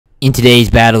In today's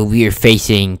battle, we are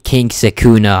facing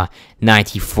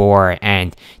KingSukuna94,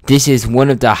 and this is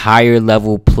one of the higher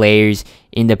level players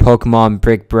in the Pokemon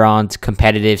Brick Bronze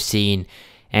competitive scene.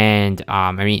 And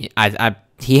he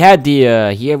had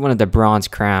one of the bronze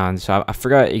crowns, so I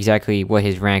forgot exactly what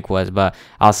his rank was, but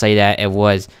I'll say that it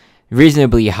was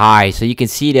reasonably high. So you can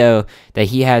see though that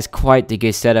he has quite the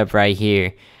good setup right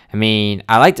here. I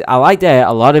like that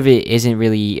a lot of it isn't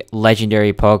really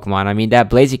legendary Pokemon. I mean, that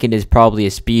Blaziken is probably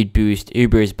a speed boost,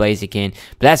 Uber's Blaziken,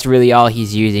 but that's really all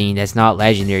he's using. That's not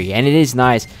legendary, and it is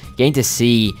nice getting to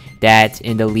see that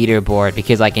in the leaderboard,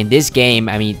 because like in this game,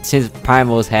 I mean, since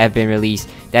primals have been released,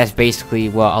 that's basically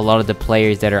what a lot of the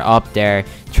players that are up there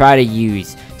try to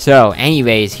use. So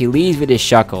anyways, he leads with his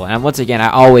Shuckle, and once again, I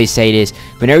always say this,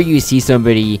 whenever you see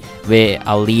somebody with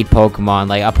a lead Pokemon,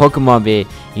 like a Pokemon with,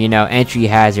 you know, entry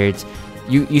hazards,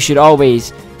 you should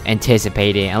always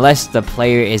anticipate it, unless the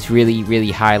player is really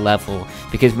high level,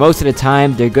 because most of the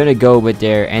time they're gonna go with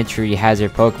their entry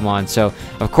hazard Pokemon. So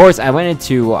of course I went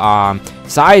into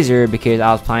Sizer because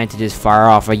I was planning to just fire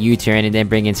off a U-turn and then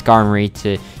bring in Skarmory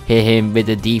to hit him with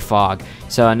the defog.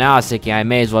 So now I was thinking I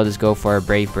may as well just go for a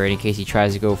Brave Bird in case he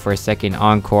tries to go for a second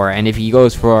Encore, and if he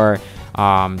goes for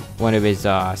one of his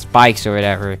spikes or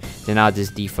whatever, then I'll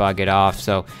just defog it off.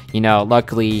 So, you know,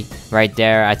 luckily right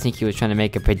there, I think he was trying to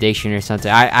make a prediction or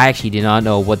something. I actually did not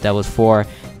know what that was for,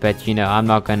 but you know, I'm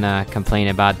not gonna complain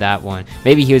about that one.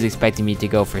 Maybe he was expecting me to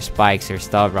go for spikes or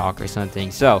Star Rock or something.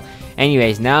 So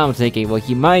anyways, now I'm thinking, well,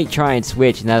 he might try and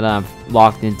switch now that I'm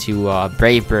locked into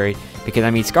Brave Bird, because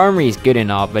I mean, Skarmory is good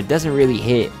enough, but it doesn't really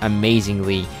hit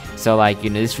amazingly. So like, you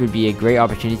know, this would be a great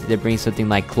opportunity to bring something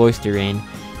like Cloyster in.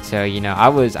 So, you know, I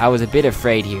was a bit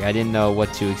afraid here. I didn't know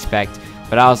what to expect,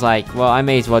 but I was like, well, I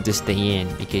may as well just stay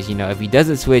in, because, you know, if he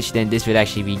doesn't switch, then this would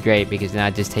actually be great, because then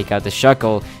I just take out the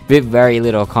Shuckle with very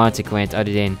little consequence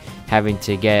other than having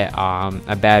to get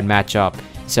a bad matchup.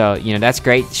 So, you know, that's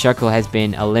great. Shuckle has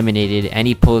been eliminated, and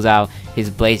he pulls out his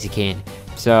Blaziken.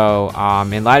 So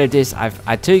in light of this,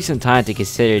 I took some time to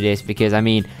consider this, because I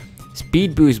mean,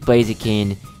 speed boost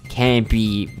Blaziken can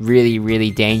be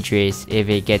really dangerous if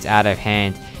it gets out of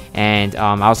hand. And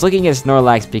I was looking at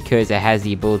Snorlax because it has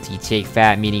the ability to take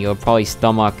fat, meaning it'll probably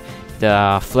stomach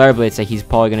the Flare Blitz that he's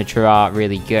probably going to throw out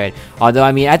really good. Although,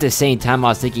 I mean, at the same time, I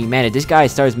was thinking, man, if this guy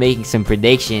starts making some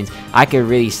predictions, I could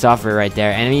really suffer right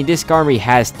there. And I mean, this Skarmory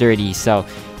has 30, so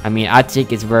I mean, I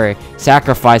think it's worth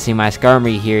sacrificing my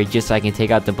Skarmory here just so I can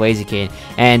take out the Blaziken.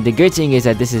 And the good thing is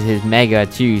that this is his Mega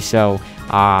too, so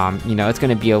you know, it's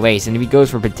going to be a waste. And if he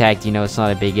goes for Protect, you know, it's not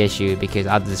a big issue, because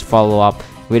I'll just follow up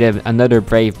with another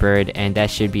Brave Bird, and that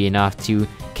should be enough to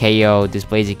KO this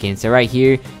Blaziken. So right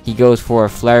here, he goes for a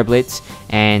Flare Blitz,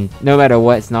 and no matter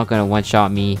what, it's not going to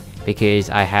one-shot me because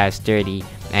I have Sturdy.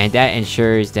 And that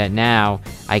ensures that now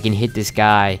I can hit this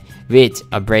guy with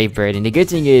a Brave Bird. And the good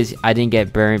thing is I didn't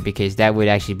get burned, because that would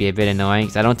actually be a bit annoying,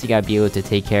 because I don't think I'd be able to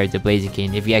take care of the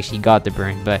Blaziken if he actually got the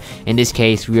burn. But in this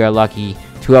case, we are lucky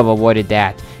to have avoided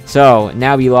that. So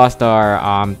now we lost our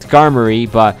Skarmory,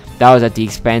 but that was at the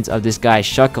expense of this guy's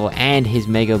Shuckle and his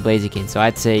Mega Blaziken. So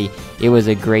I'd say it was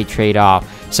a great trade-off.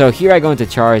 So here I go into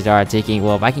Charizard, thinking,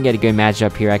 well, if I can get a good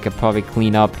matchup here, I could probably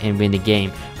clean up and win the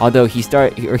game. Although he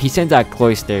sends out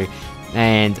Cloyster,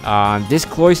 and this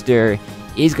Cloyster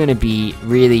is going to be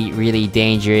really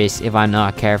dangerous if I'm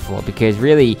not careful, because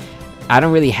really, I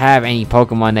don't really have any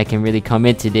Pokemon that can really come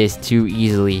into this too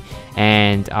easily.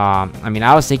 And I mean,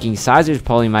 I was thinking Sizer is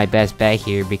probably my best bet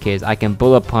here, because I can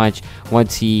Bullet Punch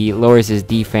once he lowers his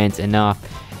defense enough.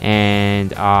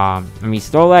 And I mean,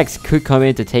 Snorlax could come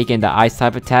in to take in the ice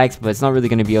type attacks, but it's not really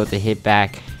going to be able to hit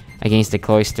back against the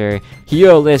Cloyster.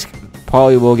 Heliolisk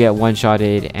probably will get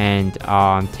one-shotted, and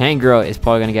Tangrowth is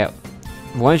probably going to get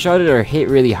one-shotted or hit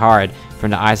really hard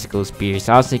from the Icicle Spear.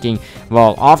 So I was thinking,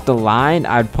 well, off the line,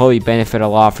 I'd probably benefit a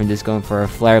lot from just going for a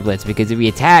Flare Blitz, because if he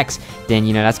attacks, then,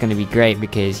 you know, that's going to be great,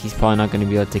 because he's probably not going to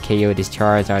be able to KO this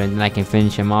Charizard, and then I can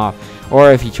finish him off.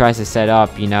 Or if he tries to set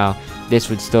up, you know, this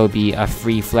would still be a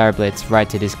free Flare Blitz right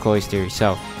to this Cloyster.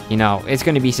 So, you know, it's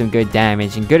going to be some good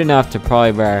damage, and good enough to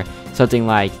probably where something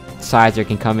like Sizer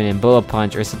can come in and Bullet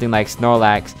Punch, or something like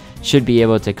Snorlax should be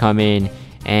able to come in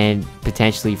and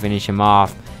potentially finish him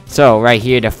off. So right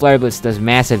here, the Flare Blitz does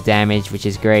massive damage, which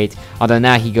is great. Although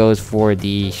now he goes for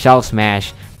the Shell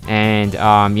Smash, and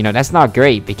you know, that's not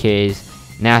great, because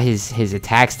now his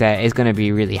attack stat is going to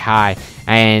be really high.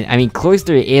 And I mean,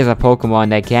 Cloyster is a Pokemon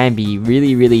that can be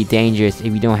really dangerous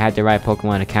if you don't have the right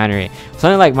Pokemon to counter it.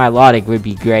 Something like Milotic would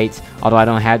be great, although I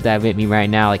don't have that with me right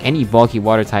now. Like, any bulky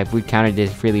water type would counter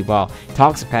this really well.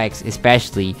 Toxapex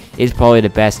especially is probably the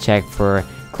best check for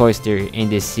Cloyster in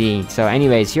this scene. So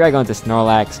anyways, here I go into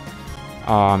Snorlax.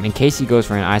 in case he goes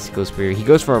for an Icicle Spear, he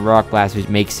goes for a Rock Blast, which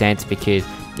makes sense because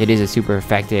it is a super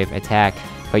effective attack.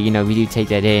 But, you know, we do take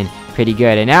that in pretty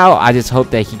good. And now I just hope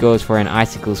that he goes for an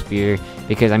Icicle Spear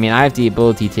because, I mean, I have the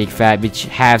ability to take Fat, which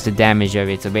halves the damage of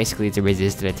it. So basically, it's a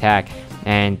resisted attack.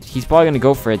 And he's probably going to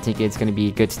go for it, thinking it's going to be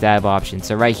a good stab option.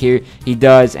 So right here, he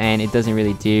does, and it doesn't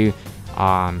really do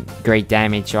great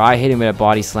damage. So I hit him with a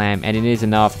Body Slam, and it is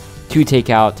enough to take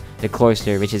out the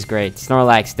Cloyster, which is great.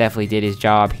 Snorlax definitely did his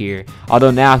job here.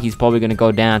 Although now he's probably going to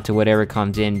go down to whatever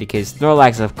comes in because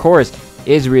Snorlax, of course,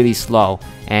 is really slow.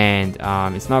 And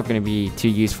it's not going to be too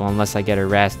useful unless I get a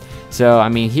rest. So, I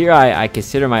mean, here I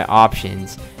consider my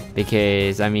options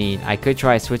because, I mean, I could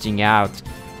try switching out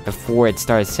before it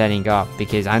starts setting up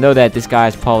because I know that this guy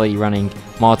is probably running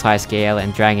multi-scale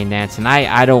and Dragon Dance, and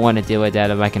I don't want to deal with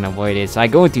that if I can avoid it. So I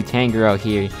go into Tangrowth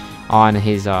here on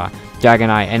his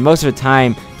Dragonite, and most of the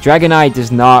time Dragonite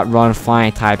does not run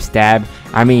flying type stab.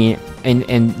 I mean,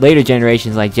 in later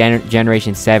generations like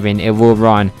generation 7, it will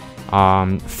run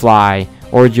fly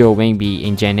or Dual Wing Beat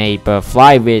in Gen 8, but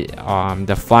fly with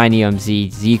the Flynium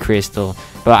Z Crystal.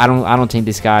 But I don't think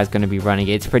this guy is going to be running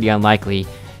it. It's pretty unlikely.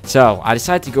 So I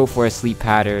decided to go for a Sleep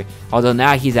Powder, although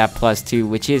now he's at +2,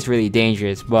 which is really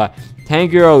dangerous. But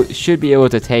Tangrowth should be able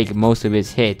to take most of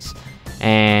his hits.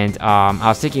 And I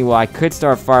was thinking, well, I could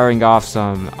start firing off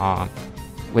some,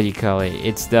 what do you call it?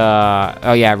 It's the,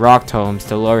 oh yeah, Rock Tomes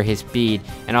to lower his speed.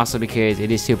 And also because it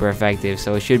is super effective,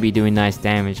 so it should be doing nice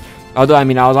damage. Although, I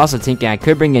mean, I was also thinking I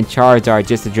could bring in Charizard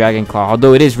just to Dragon Claw.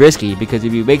 Although it is risky, because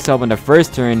if he wakes up on the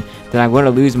first turn, then I'm going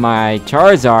to lose my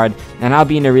Charizard. And I'll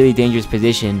be in a really dangerous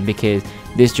position, because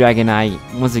this Dragonite,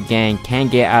 once again, can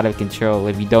get out of control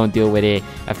if you don't deal with it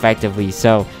effectively.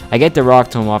 So, I get the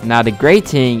Rock Tomb off. Now, the great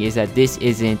thing is that this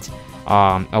isn't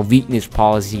a weakness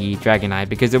policy Dragonite.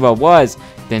 Because if it was,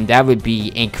 then that would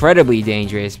be incredibly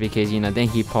dangerous. Because, you know, then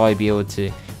he'd probably be able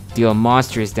to deal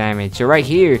monstrous damage. So right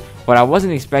here, what I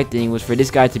wasn't expecting was for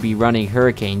this guy to be running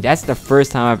Hurricane. That's the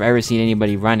first time I've ever seen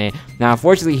anybody run it. Now,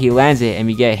 unfortunately, he lands it and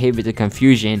we get hit with the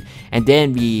Confusion, and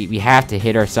then we have to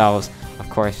hit ourselves. Of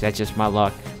course, that's just my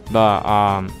luck.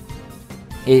 But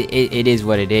it is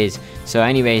what it is. So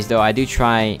anyways, though, I do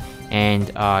try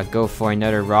and go for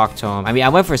another Rock Tomb. I mean, I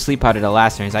went for Sleep Powder the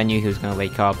last turn, so I knew he was going to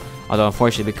wake up. Although,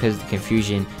 unfortunately, because of the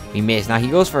Confusion, we missed. Now, he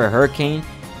goes for a Hurricane.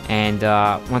 And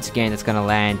once again, it's gonna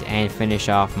land and finish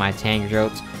off my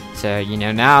Tangrowth. So, you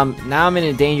know, now I'm in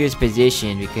a dangerous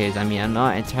position because, I mean, I'm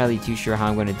not entirely too sure how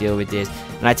I'm gonna deal with this.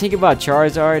 And I think about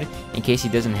Charizard in case he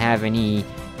doesn't have any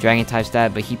Dragon type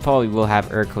stat, but he probably will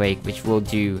have Earthquake, which will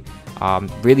do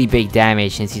really big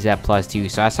damage since he's at +2.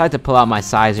 So I decided to pull out my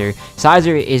Scizor.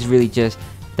 Scizor is really just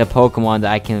the Pokemon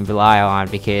that I can rely on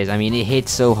because, I mean, it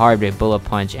hits so hard with Bullet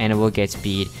Punch and it will get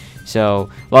speed. So,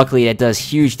 luckily, that does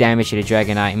huge damage to the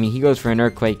Dragonite. I mean, he goes for an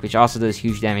Earthquake, which also does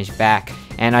huge damage back.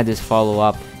 And I just follow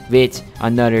up with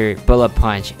another Bullet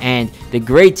Punch. And the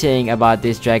great thing about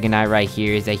this Dragonite right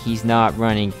here is that he's not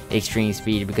running Extreme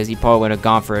Speed, because he probably would have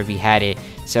gone for it if he had it.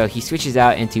 So, he switches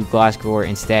out into Glasgow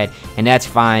instead. And that's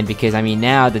fine, because, I mean,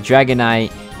 now the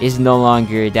Dragonite is no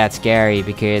longer that scary,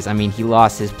 because, I mean, he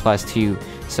lost his +2.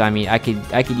 So, I mean, I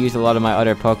could use a lot of my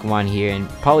other Pokemon here and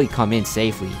probably come in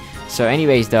safely. So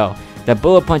anyways, though, the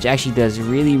Bullet Punch actually does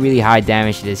really high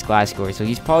damage to this Glasgow. So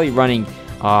he's probably running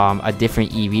a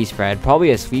different EV spread,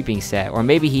 probably a sweeping set, or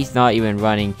maybe he's not even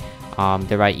running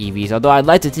the right EVs. Although I'd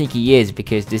like to think he is,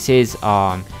 because this is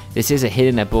a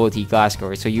hidden ability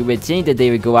Glasgow. So you would think that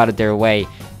they would go out of their way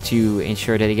to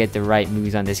ensure that they get the right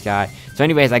moves on this guy. So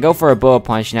anyways, I go for a Bullet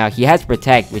Punch. Now he has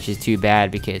Protect, which is too bad,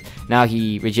 because now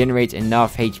he regenerates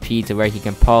enough HP to where he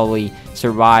can probably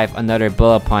survive another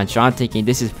Bullet Punch. So I'm thinking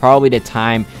this is probably the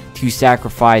time to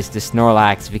sacrifice the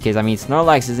Snorlax, because, I mean,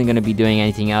 Snorlax isn't going to be doing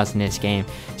anything else in this game.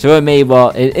 So it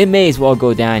may as well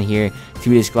go down here to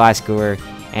this Glasgow.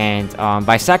 And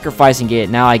by sacrificing it,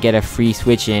 now I get a free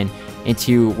switch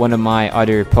into one of my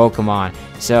other Pokemon.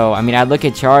 So, I mean, I look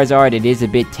at Charizard, it is a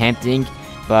bit tempting,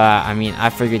 but, I mean,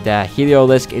 I figured that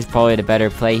Heliolisk is probably the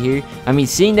better play here. I mean,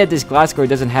 seeing that this Glasgow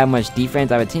doesn't have much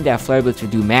defense, I would think that Flare Blitz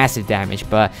would do massive damage,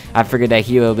 but I figured that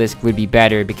Heliolisk would be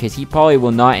better, because he probably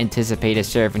will not anticipate a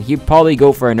Surf, and he'd probably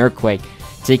go for an Earthquake,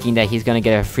 thinking that he's going to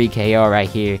get a free KO right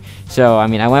here. So, I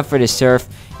mean, I went for the Surf.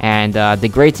 And the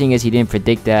great thing is he didn't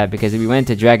predict that, because if he went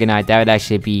to Dragonite, that would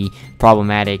actually be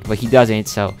problematic. But he doesn't,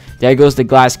 so there goes the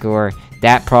Glasgow.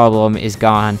 That problem is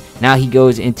gone. Now he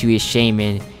goes into his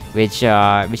Shaman, which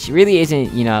really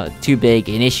isn't, you know, too big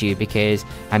an issue, because,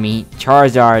 I mean,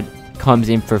 Charizard comes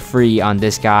in for free on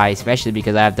this guy, especially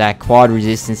because I have that quad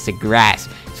resistance to Grass.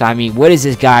 So, I mean, what is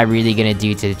this guy really going to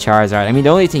do to the Charizard? I mean, the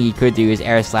only thing he could do is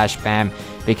Air Slash Spam,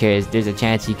 because there's a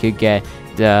chance he could get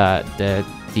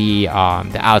the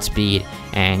outspeed,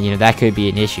 and you know that could be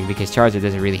an issue because Charizard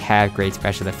doesn't really have great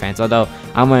special defense. Although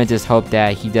I'm gonna just hope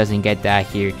that he doesn't get that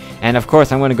here, and of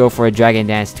course I'm gonna go for a Dragon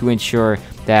Dance to ensure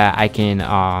that I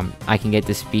can get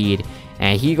the speed.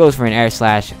 And he goes for an air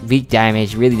slash, weak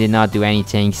damage, really did not do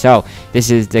anything. So this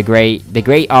is the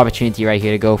great opportunity right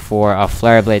here to go for a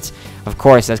Flare Blitz. Of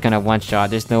course, that's gonna one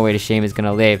shot. There's no way the Shame is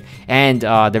gonna live, and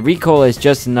the recoil is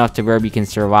just enough to where we can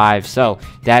survive. So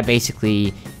that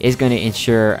basically is gonna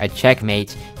ensure a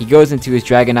checkmate. He goes into his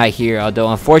Dragonite here,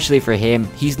 although unfortunately for him,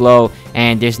 he's low,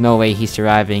 and there's no way he's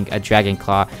surviving a Dragon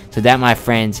Claw. So that, my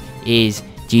friends, is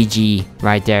GG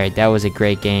right there. That was a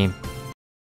great game.